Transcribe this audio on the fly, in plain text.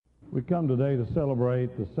We come today to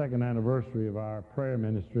celebrate the second anniversary of our prayer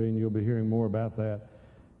ministry, and you'll be hearing more about that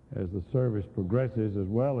as the service progresses, as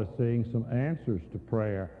well as seeing some answers to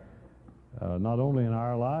prayer, not only in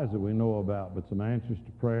our lives that we know about, but some answers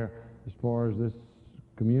to prayer as far as this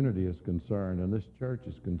community is concerned and this church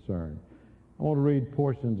is concerned. I want to read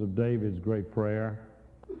portions of David's great prayer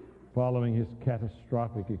following his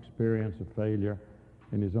catastrophic experience of failure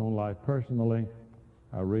in his own life personally.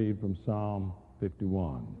 I read from Psalm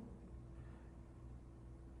 51.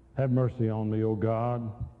 Have mercy on me, O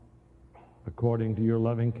God, according to your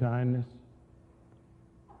loving kindness,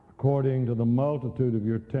 according to the multitude of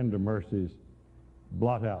your tender mercies,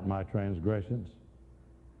 blot out my transgressions.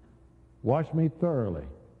 Wash me thoroughly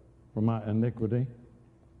from my iniquity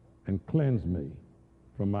and cleanse me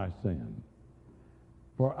from my sin.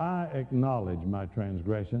 For I acknowledge my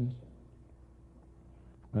transgressions,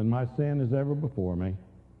 and my sin is ever before me.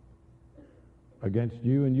 Against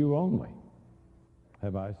you and you only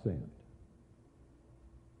have I sinned.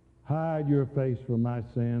 Hide your face from my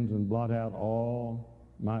sins and blot out all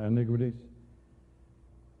my iniquities.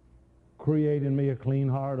 Create in me a clean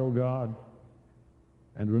heart, O God,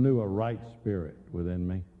 and renew a right spirit within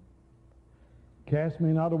me. Cast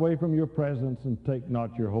me not away from your presence, and take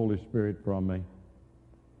not your Holy Spirit from me.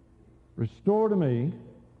 Restore to me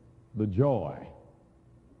the joy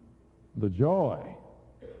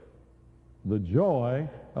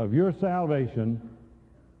of your salvation,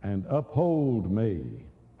 and uphold me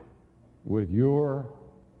with your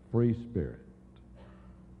free spirit.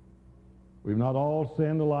 We've not all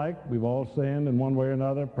sinned alike. We've all sinned in one way or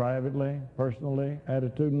another, privately, personally,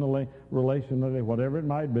 attitudinally, relationally, whatever it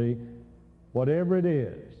might be. Whatever it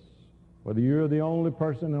is, whether you're the only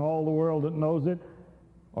person in all the world that knows it,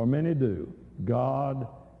 or many do, God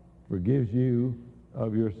forgives you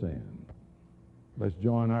of your sin. Let's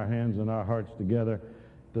join our hands and our hearts together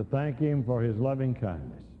to thank him for his loving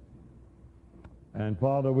kindness. And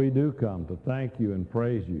Father, we do come to thank you and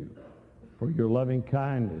praise you for your loving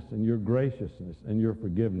kindness and your graciousness and your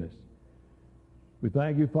forgiveness. We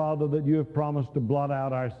thank you, Father, that you have promised to blot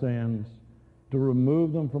out our sins, to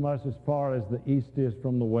remove them from us as far as the east is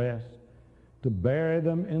from the west, to bury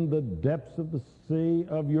them in the depths of the sea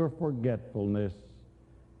of your forgetfulness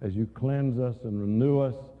as you cleanse us and renew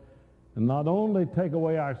us, and not only take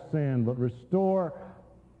away our sin, but restore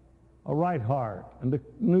a right heart and a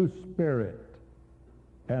new spirit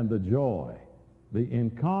and the joy, the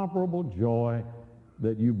incomparable joy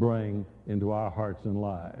that you bring into our hearts and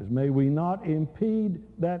lives. May we not impede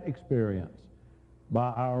that experience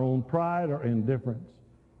by our own pride or indifference,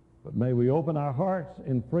 but may we open our hearts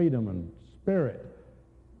in freedom and spirit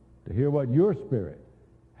to hear what your Spirit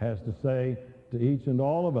has to say to each and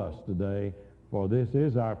all of us today, for this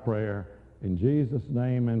is our prayer in Jesus'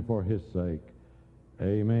 name and for his sake.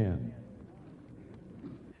 Amen.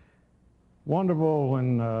 Wonderful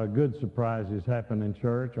when good surprises happen in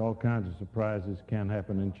church. All kinds of surprises can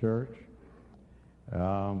happen in church.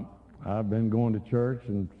 I've been going to church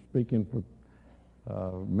and speaking for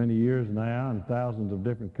many years now, and thousands of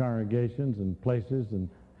different congregations and places, and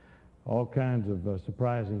all kinds of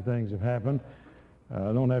surprising things have happened.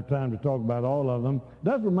 I don't have time to talk about all of them. It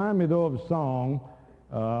does remind me, though, of a song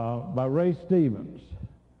by Ray Stevens.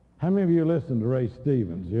 How many of you listen to Ray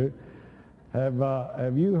Stevens?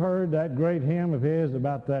 Have you heard that great hymn of his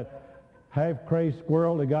about that half-crazed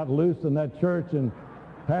squirrel that got loose in that church in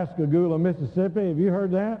Pascagoula, Mississippi? Have you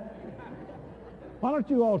heard that? Why don't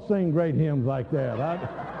you all sing great hymns like that? I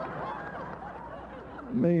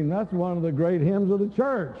mean, that's one of the great hymns of the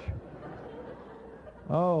church.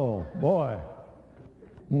 Oh, boy.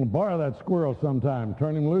 I'm going to borrow that squirrel sometime,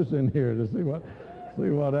 turn him loose in here to see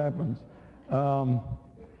what happens.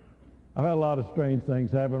 I've had a lot of strange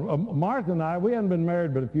things happen. Martha and I, we hadn't been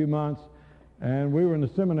married but a few months, and we were in the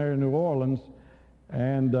seminary in New Orleans,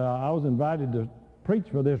 and I was invited to preach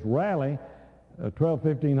for this rally,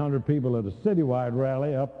 1,500 people at a citywide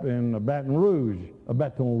rally up in Baton Rouge,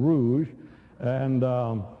 and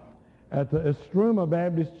at the Estruma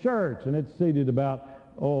Baptist Church, and it's seated about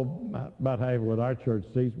half of what our church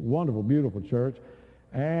seats. Wonderful, beautiful church.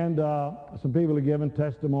 And some people had given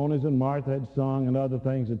testimonies, and Martha had sung, and other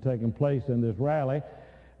things had taken place in this rally,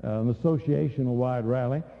 an associational-wide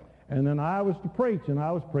rally. And then I was to preach, and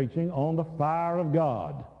I was preaching on the fire of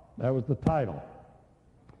God. That was the title.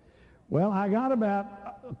 Well, I got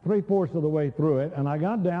about 3/4 of the way through it, and I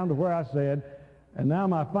got down to where I said, and now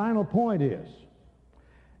my final point is,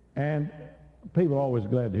 and people are always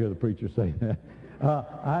glad to hear the preacher say that.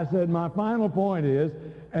 I said, my final point is,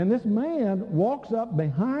 and this man walks up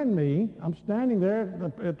behind me. I'm standing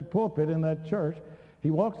there at the pulpit in that church. he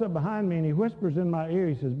walks up behind me and he whispers in my ear,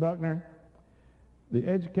 he says, Buckner, the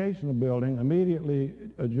educational building immediately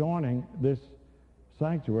adjoining this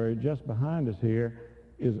sanctuary just behind us here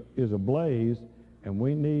is ablaze, and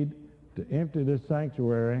we need to empty this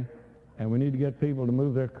sanctuary, and we need to get people to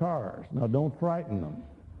move their cars. Now, don't frighten them.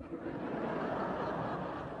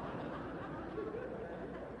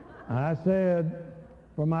 I said,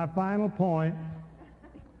 for my final point,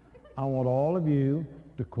 I want all of you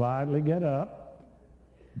to quietly get up.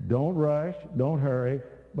 Don't rush, don't hurry,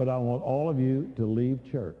 but I want all of you to leave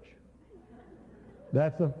church.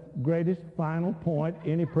 That's the greatest final point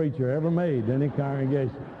any preacher ever made to any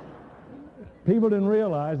congregation. People didn't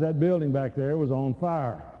realize that building back there was on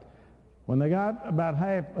fire. When they got about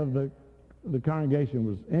half of the congregation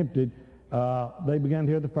was emptied, they began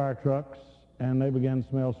to hear the fire trucks, and they began to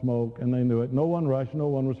smell smoke, and they knew it. No one rushed, no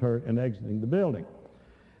one was hurt in exiting the building.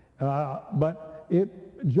 But it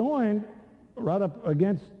joined right up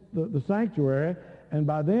against the sanctuary, and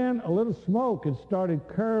by then a little smoke had started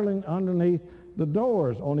curling underneath the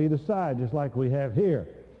doors on either side, just like we have here.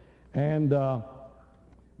 And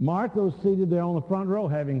Martha was seated there on the front row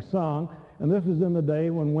having sung, and this was in the day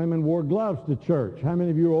when women wore gloves to church. How many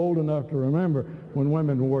of you are old enough to remember when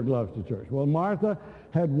women wore gloves to church? Well, Martha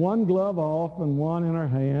had one glove off and one in her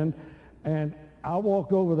hand, and I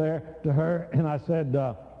walked over there to her and I said,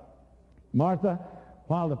 Martha,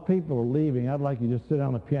 while the people are leaving, I'd like you to just sit down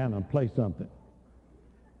on the piano and play something.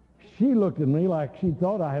 She looked at me like she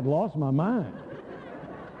thought I had lost my mind.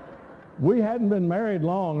 We hadn't been married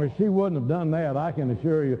long, or she wouldn't have done that, I can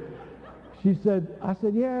assure you. I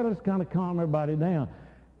said, yeah, let's kind of calm everybody down.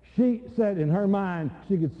 She said in her mind,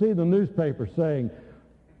 she could see the newspaper saying,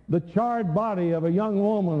 the charred body of a young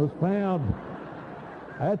woman was found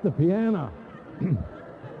at the piano.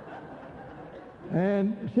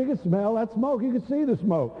 And she could smell that smoke. You could see the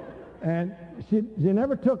smoke. And she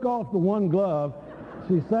never took off the one glove.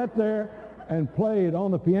 She sat there and played on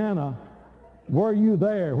the piano, Were You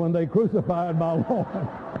There When They Crucified My Lord?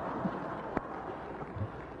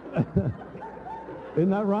 Isn't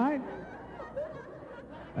that right?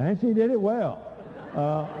 And she did it well.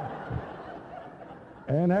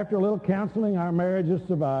 And after a little counseling, our marriage has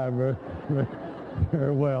survived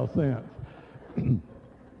very well since.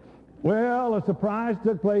 Well, a surprise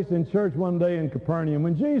took place in church one day in Capernaum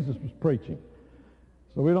when Jesus was preaching.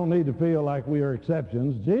 So we don't need to feel like we are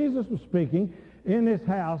exceptions. Jesus was speaking in this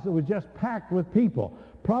house that was just packed with people,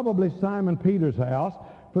 probably Simon Peter's house,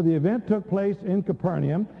 for the event took place in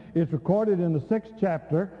Capernaum. It's recorded in the 6th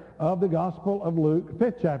chapter of the Gospel of Luke,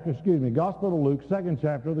 5th chapter, Gospel of Luke, 2nd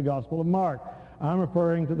chapter of the Gospel of Mark. I'm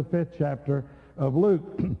referring to the 5th chapter of Luke.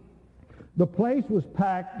 The place was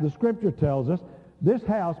packed, the scripture tells us. This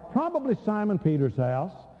house, probably Simon Peter's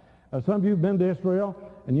house. Some of you have been to Israel,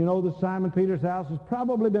 and you know that Simon Peter's house has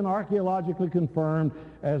probably been archaeologically confirmed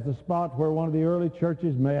as the spot where one of the early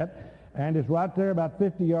churches met. And it's right there about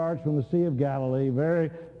 50 yards from the Sea of Galilee.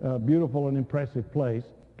 Very beautiful and impressive place,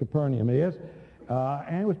 Capernaum is.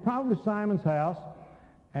 And it was probably Simon's house.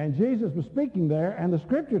 And Jesus was speaking there, and the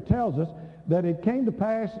scripture tells us that it came to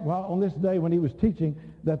pass, well, on this day when he was teaching,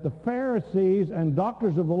 that the Pharisees and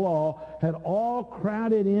doctors of the law had all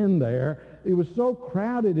crowded in there. It was so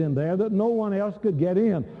crowded in there that no one else could get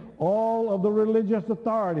in. All of the religious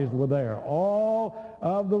authorities were there. All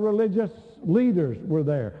of the religious leaders were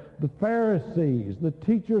there. The Pharisees, the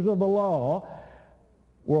teachers of the law,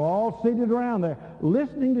 were all seated around there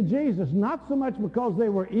listening to Jesus, not so much because they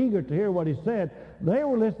were eager to hear what he said. They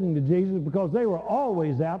were listening to Jesus because they were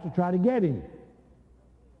always out to try to get him.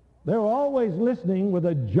 They were always listening with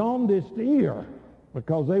a jaundiced ear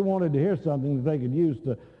because they wanted to hear something that they could use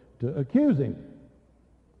to accuse him.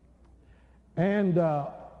 And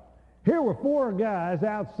here were 4 guys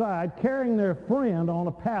outside carrying their friend on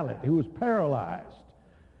a pallet who was paralyzed.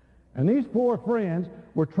 And these 4 friends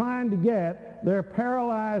were trying to get their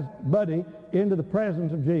paralyzed buddy into the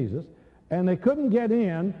presence of Jesus, and they couldn't get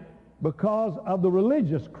in because of the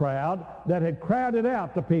religious crowd that had crowded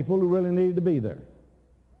out the people who really needed to be there.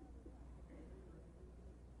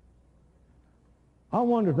 I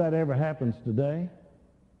wonder if that ever happens today.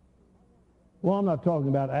 Well, I'm not talking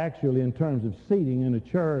about actually in terms of seating in a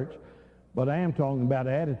church, but I am talking about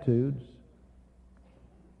attitudes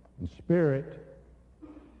and spirit.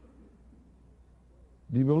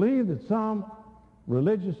 Do you believe that some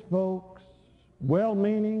religious folks,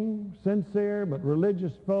 well-meaning, sincere, but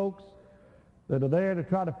religious folks that are there to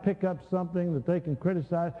try to pick up something that they can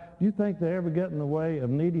criticize, do you think they ever get in the way of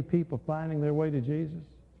needy people finding their way to Jesus?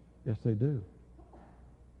 Yes, they do.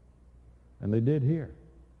 And they did here.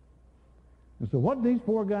 And so what did these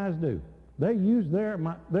 4 guys do? They used their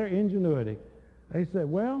ingenuity They said,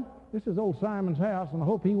 well, this is old Simon's house, and I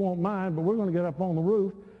hope he won't mind, but we're going to get up on the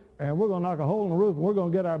roof, and we're going to knock a hole in the roof, and we're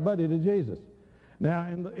going to get our buddy to Jesus. Now,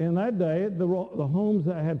 in that day, the homes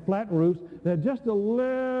that had flat roofs, they had just a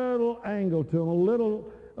little angle to them, a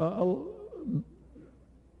little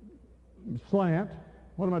slant.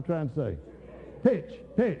 What am I trying to say?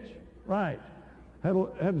 Pitch, right. Had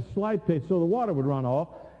a slight pitch so the water would run off.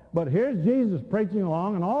 But here's Jesus preaching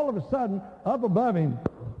along, and all of a sudden, up above him,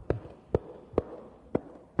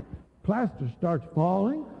 plaster starts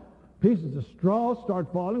falling. Pieces of straw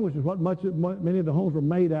start falling, which is what many of the homes were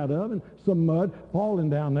made out of, and some mud falling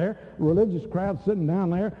down there. Religious crowd sitting down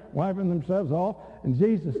there, wiping themselves off, and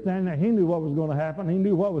Jesus standing there. He knew what was going to happen. He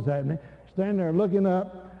knew what was happening. Standing there looking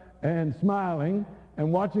up and smiling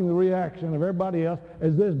and watching the reaction of everybody else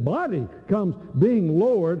as this body comes being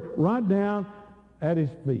lowered right down at his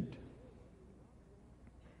feet.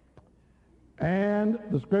 And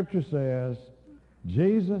the Scripture says,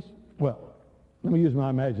 Jesus, well, let me use my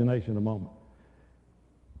imagination a moment.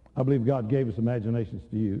 I believe God gave us imaginations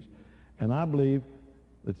to use. And I believe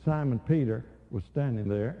that Simon Peter was standing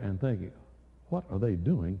there and thinking, what are they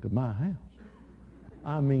doing to my house?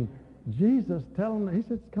 I mean, Jesus telling him, he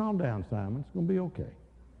said, calm down, Simon. It's going to be okay.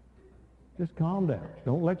 Just calm down.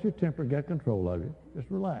 Don't let your temper get control of you. Just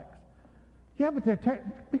relax. Yeah,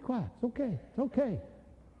 but be quiet. It's okay. It's okay.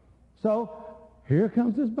 So here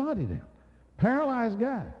comes this body down. Paralyzed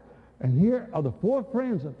guy. And here are the four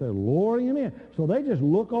friends that they're lowering him in. So they just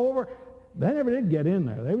look over. They never did get in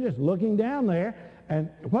there. They were just looking down there. And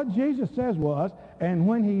what Jesus says was, and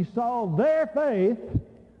when he saw their faith,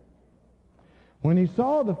 when he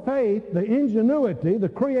saw the faith, the ingenuity, the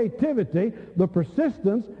creativity, the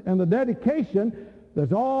persistence, and the dedication,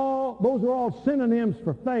 those are all synonyms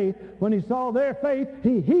for faith. When he saw their faith,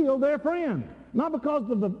 he healed their friend. Not because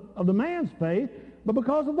of the man's faith, but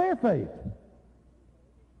because of their faith.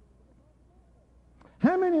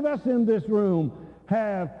 How many of us in this room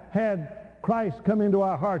have had Christ come into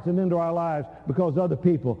our hearts and into our lives because other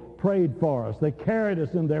people prayed for us? They carried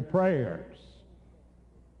us in their prayers.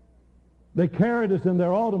 They carried us in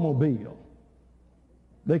their automobile.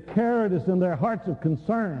 They carried us in their hearts of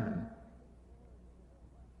concern.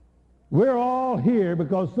 We're all here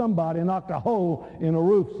because somebody knocked a hole in a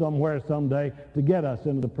roof somewhere someday to get us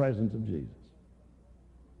into the presence of Jesus.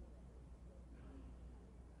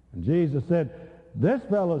 And Jesus said, this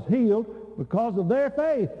fellow's healed because of their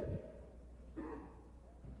faith.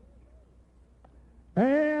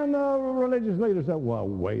 And the religious leader said, well,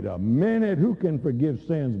 wait a minute. Who can forgive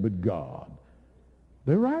sins but God?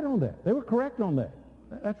 They're right on that. They were correct on that.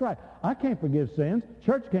 That's right. I can't forgive sins.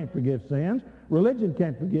 Church can't forgive sins. Religion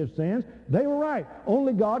can't forgive sins. They were right.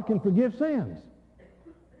 Only God can forgive sins.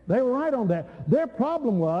 They were right on that. Their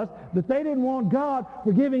problem was that they didn't want God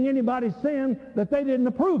forgiving anybody's sin that they didn't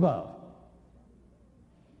approve of.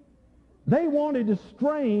 They wanted to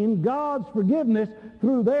strain God's forgiveness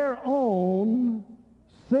through their own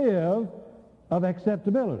sieve of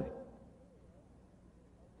acceptability.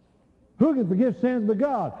 Who can forgive sins but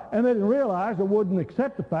God? And they didn't realize or wouldn't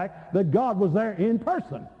accept the fact that God was there in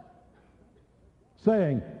person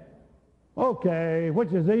saying, okay,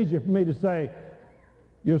 which is easier for me to say,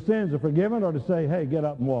 your sins are forgiven, or to say, hey, get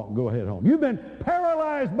up and walk and go ahead home. You've been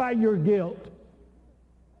paralyzed by your guilt.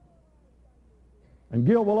 And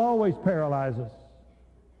guilt will always paralyze us.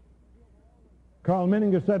 Carl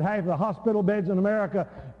Menninger said half the hospital beds in America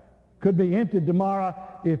could be emptied tomorrow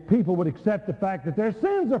if people would accept the fact that their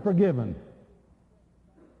sins are forgiven.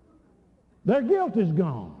 Their guilt is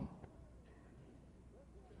gone.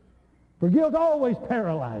 For guilt always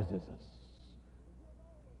paralyzes us.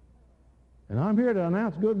 And I'm here to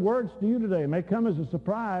announce good words to you today. It may come as a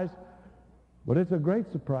surprise, but it's a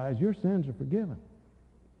great surprise. Your sins are forgiven.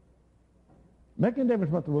 Making a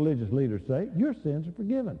difference what the religious leaders say, your sins are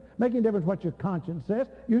forgiven. Making a difference what your conscience says,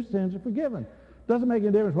 your sins are forgiven. Doesn't make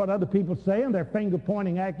any difference what other people say and their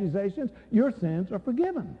finger-pointing accusations, your sins are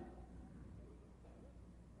forgiven.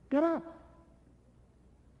 Get up.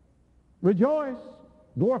 Rejoice.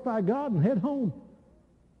 Glorify God and head home.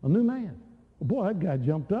 A new man. Well, boy, that guy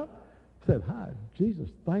jumped up, said, hi, Jesus,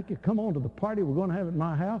 thank you. Come on to the party we're going to have at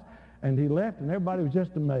my house. And he left, and everybody was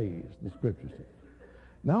just amazed, the Scripture says.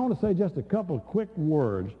 Now, I want to say just a couple of quick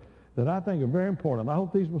words that I think are very important. I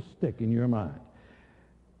hope these will stick in your mind.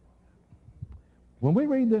 When we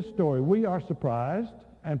read this story, we are surprised,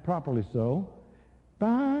 and properly so,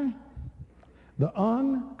 by the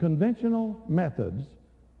unconventional methods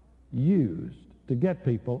used to get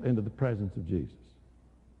people into the presence of Jesus.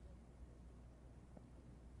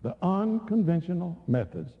 The unconventional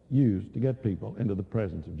methods used to get people into the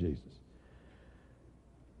presence of Jesus.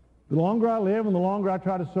 The longer I live and the longer I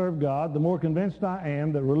try to serve God, the more convinced I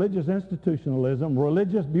am that religious institutionalism,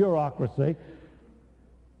 religious bureaucracy,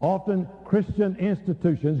 often Christian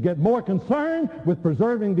institutions, get more concerned with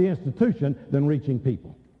preserving the institution than reaching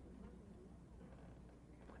people.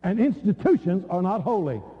 And institutions are not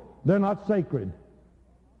holy. They're not sacred.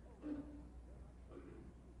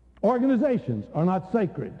 Organizations are not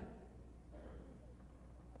sacred.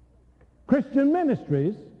 Christian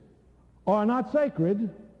ministries are not sacred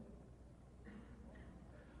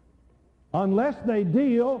unless they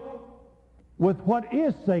deal with what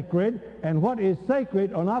is sacred, and what is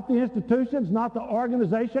sacred are not the institutions, not the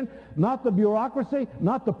organization, not the bureaucracy,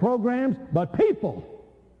 not the programs, but people.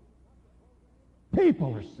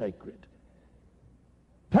 People are sacred.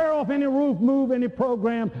 Tear off any roof, move any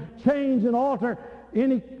program, change and alter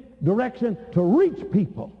any direction to reach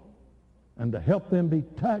people and to help them be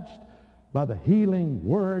touched by the healing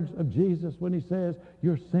words of Jesus when he says,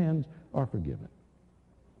 your sins are forgiven.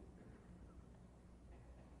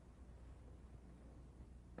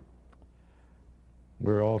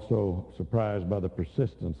 We're also surprised by the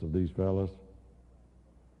persistence of these fellows.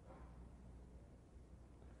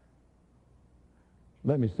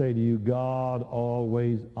 Let me say to you, God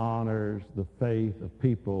always honors the faith of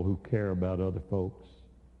people who care about other folks.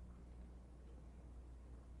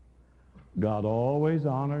 God always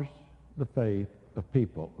honors the faith of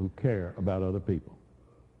people who care about other people.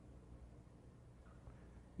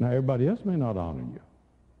 Now, everybody else may not honor you.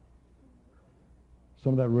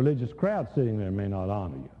 Some of that religious crowd sitting there may not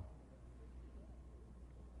honor you.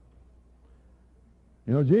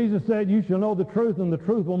 You know, Jesus said, you shall know the truth, and the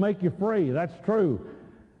truth will make you free. That's true.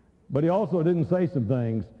 But he also didn't say some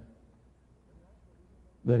things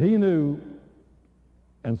that he knew,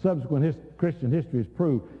 and subsequent Christian history has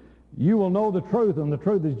proved. You will know the truth, and the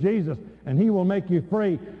truth is Jesus, and he will make you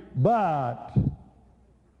free. But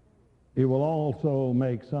it will also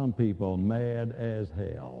make some people mad as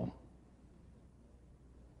hell.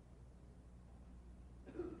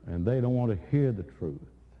 And they don't want to hear the truth.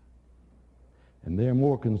 And they're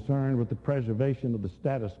more concerned with the preservation of the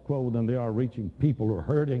status quo than they are reaching people who are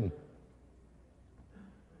hurting.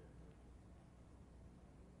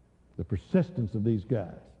 The persistence of these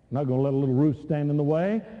guys. Not going to let a little roof stand in the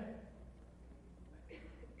way.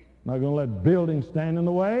 Not going to let buildings stand in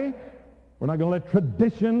the way. We're not going to let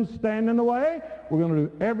traditions stand in the way. We're going to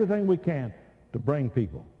do everything we can to bring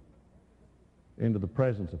people into the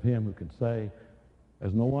presence of him who can say,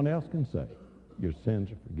 as no one else can say, your sins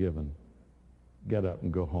are forgiven. Get up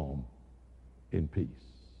and go home in peace.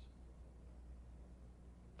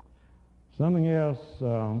 Something else,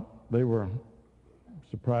 they were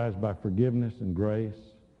surprised by forgiveness and grace.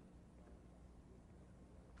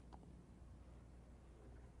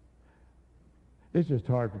 It's just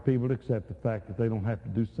hard for people to accept the fact that they don't have to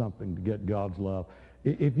do something to get God's love.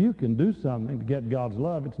 If you can do something to get God's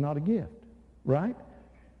love, it's not a gift, right?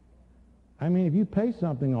 I mean, if you pay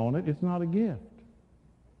something on it, it's not a gift.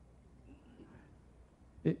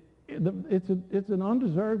 It's an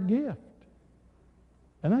undeserved gift.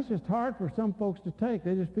 And that's just hard for some folks to take.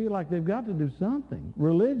 They just feel like they've got to do something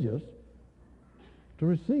religious to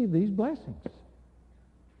receive these blessings.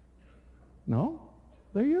 No,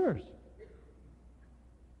 they're yours.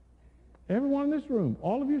 Everyone in this room,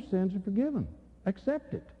 all of your sins are forgiven.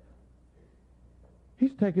 Accept it.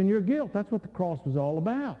 He's taken your guilt. That's what the cross was all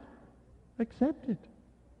about. Accept it.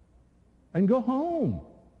 And go home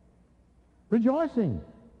rejoicing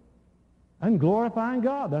and glorifying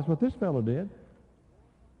God. That's what this fellow did.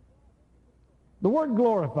 The word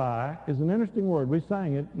glorify is an interesting word. We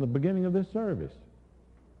sang it in the beginning of this service.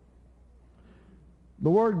 The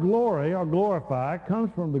word glory or glorify comes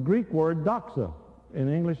from the Greek word doxa.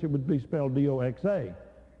 In English it would be spelled D-O-X-A.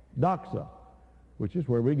 Doxa, which is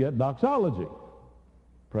where we get doxology.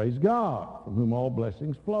 Praise God, from whom all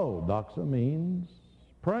blessings flow. Doxa means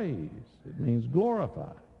praise. It means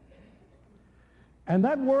glorify. And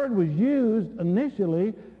that word was used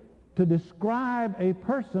initially to describe a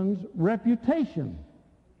person's reputation.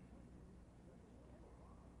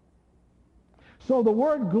 So the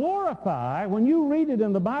word glorify, when you read it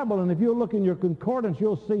in the Bible, and if you look in your concordance,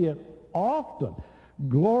 you'll see it often.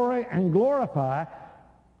 Glory and glorify.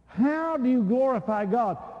 How do you glorify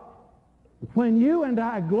God? When you and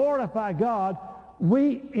I glorify God,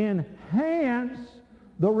 we enhance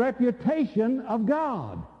the reputation of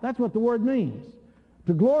God. That's what the word means.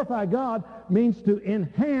 To glorify God means to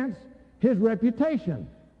enhance his reputation.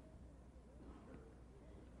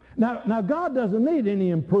 Now God doesn't need any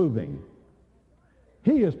improving.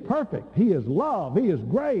 He is perfect. He is love. He is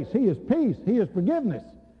grace. He is peace. He is forgiveness.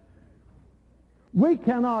 We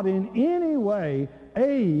cannot in any way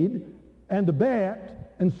aid and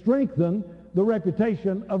abet and strengthen the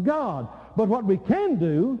reputation of God. But what we can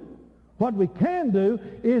do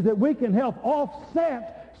is that we can help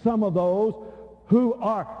offset some of those who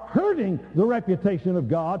are hurting the reputation of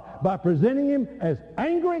God by presenting him as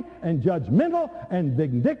angry and judgmental and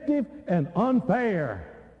vindictive and unfair.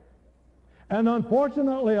 And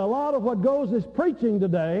unfortunately, a lot of what goes as preaching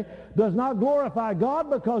today does not glorify God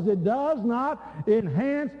because it does not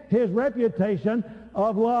enhance his reputation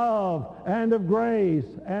of love and of grace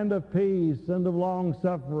and of peace and of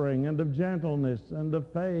long-suffering and of gentleness and of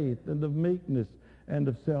faith and of meekness and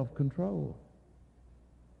of self-control.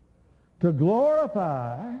 To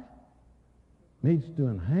glorify needs to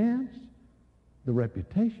enhance the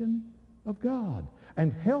reputation of God.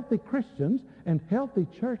 And healthy Christians and healthy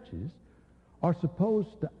churches are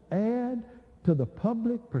supposed to add to the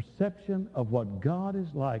public perception of what God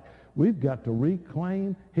is like. We've got to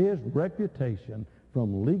reclaim his reputation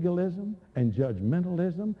from legalism and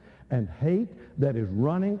judgmentalism and hate that is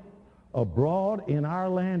running abroad in our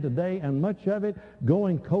land today, and much of it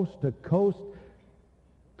going coast to coast,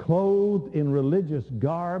 clothed in religious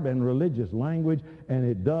garb and religious language, and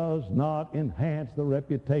it does not enhance the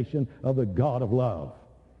reputation of the God of love.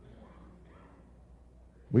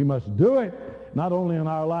 We must do it not only in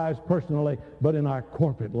our lives personally, but in our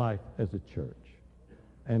corporate life as a church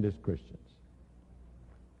and as Christians.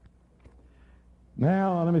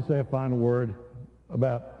 Now, let me say a final word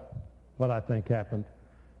about what I think happened.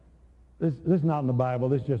 This is not in the Bible.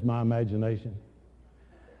 This is just my imagination.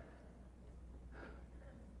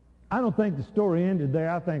 I don't think the story ended there.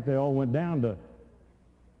 I think they all went down to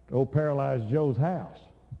old paralyzed Joe's house.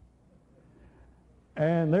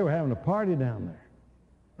 And they were having a party down there.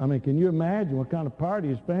 I mean, can you imagine what kind of party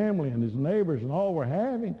his family and his neighbors and all were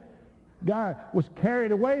having? Guy was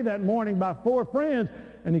carried away that morning by 4 friends,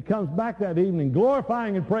 and he comes back that evening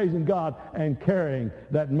glorifying and praising God and carrying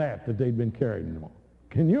that mat that they'd been carrying.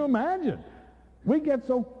 Can you imagine? We get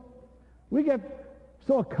so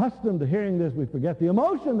accustomed to hearing this, we forget the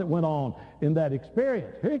emotion that went on in that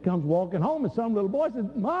experience. Here he comes walking home, and some little boy says,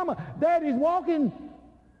 "Mama, Daddy's walking.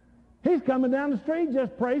 He's coming down the street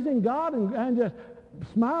just praising God and just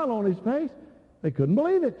smile on his face." They couldn't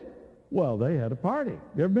believe it. Well, they had a party.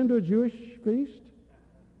 You ever been to a Jewish feast?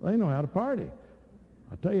 They know how to party.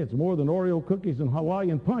 I tell you, it's more than Oreo cookies and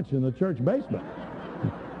Hawaiian punch in the church basement.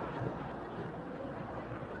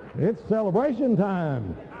 It's celebration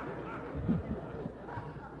time.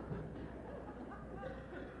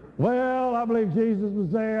 Well, I believe Jesus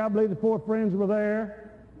was there. I believe the 4 friends were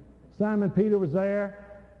there. Simon Peter was there.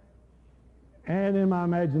 And in my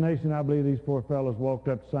imagination, I believe these 4 fellows walked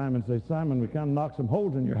up to Simon and said, "Simon, we kind of knocked some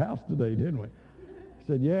holes in your house today, didn't we?" He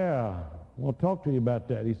said, "Yeah, I want to talk to you about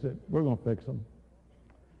that." He said, "We're going to fix them."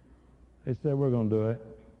 They said, "We're going to do it.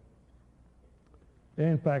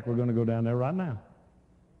 In fact, we're going to go down there right now."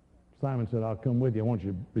 Simon said, "I'll come with you. I want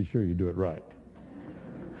you to be sure you do it right."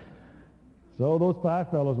 So those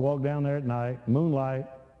 5 fellows walked down there at night, moonlight,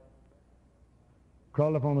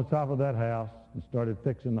 crawled up on the top of that house and started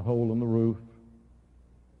fixing the hole in the roof.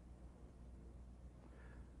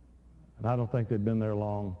 And I don't think they'd been there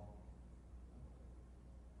long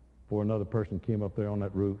before another person came up there on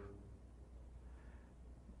that roof.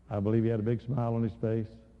 I believe he had a big smile on his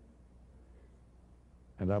face.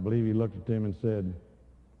 And I believe he looked at them and said,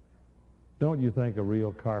 "Don't you think a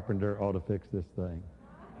real carpenter ought to fix this thing?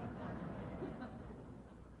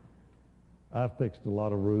 I've fixed a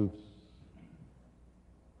lot of roofs.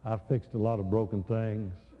 I've fixed a lot of broken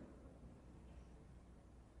things.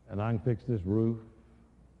 And I can fix this roof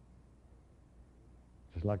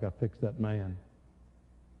just like I fixed that man.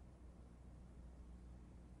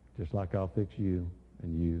 Just like I'll fix you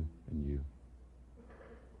and you and you."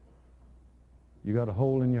 You got a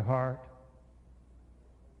hole in your heart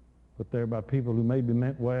put there by people who maybe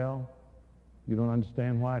meant well. You don't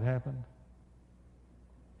understand why it happened.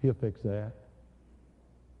 He'll fix that.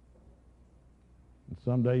 And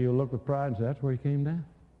someday you'll look with pride and say, "That's where he came down.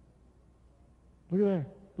 Look at there.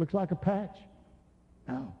 Looks like a patch."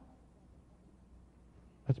 No.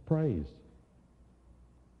 That's praise.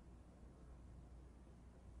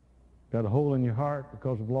 Got a hole in your heart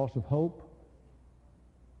because of loss of hope?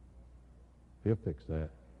 He'll fix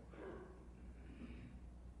that.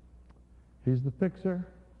 He's the fixer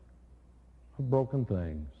of broken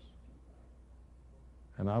things.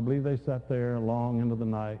 And I believe they sat there long into the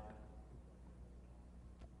night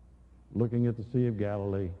looking at the Sea of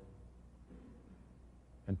Galilee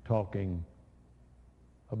and talking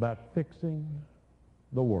about fixing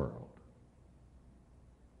the world.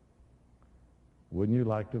 Wouldn't you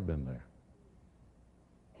like to have been there?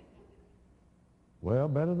 Well,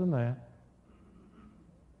 better than that.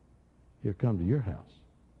 He'll come to your house.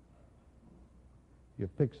 He'll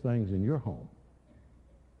fix things in your home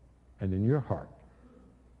and in your heart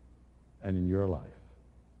and in your life.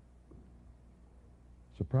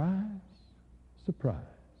 Surprise, surprise.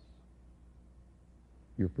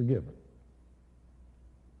 You're forgiven.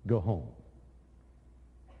 Go home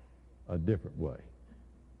a different way.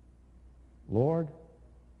 Lord,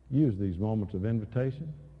 use these moments of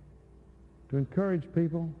invitation to encourage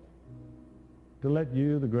people to let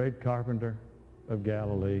you, the great carpenter of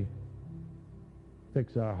Galilee,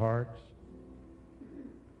 fix our hearts,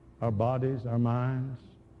 our bodies, our minds,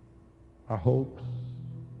 our hopes,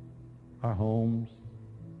 our homes.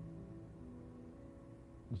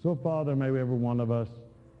 And so, Father, may every one of us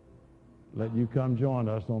let you come join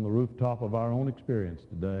us on the rooftop of our own experience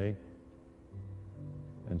today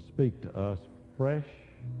and speak to us fresh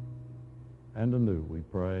and anew, we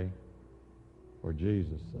pray, for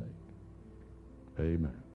Jesus' sake. Amen.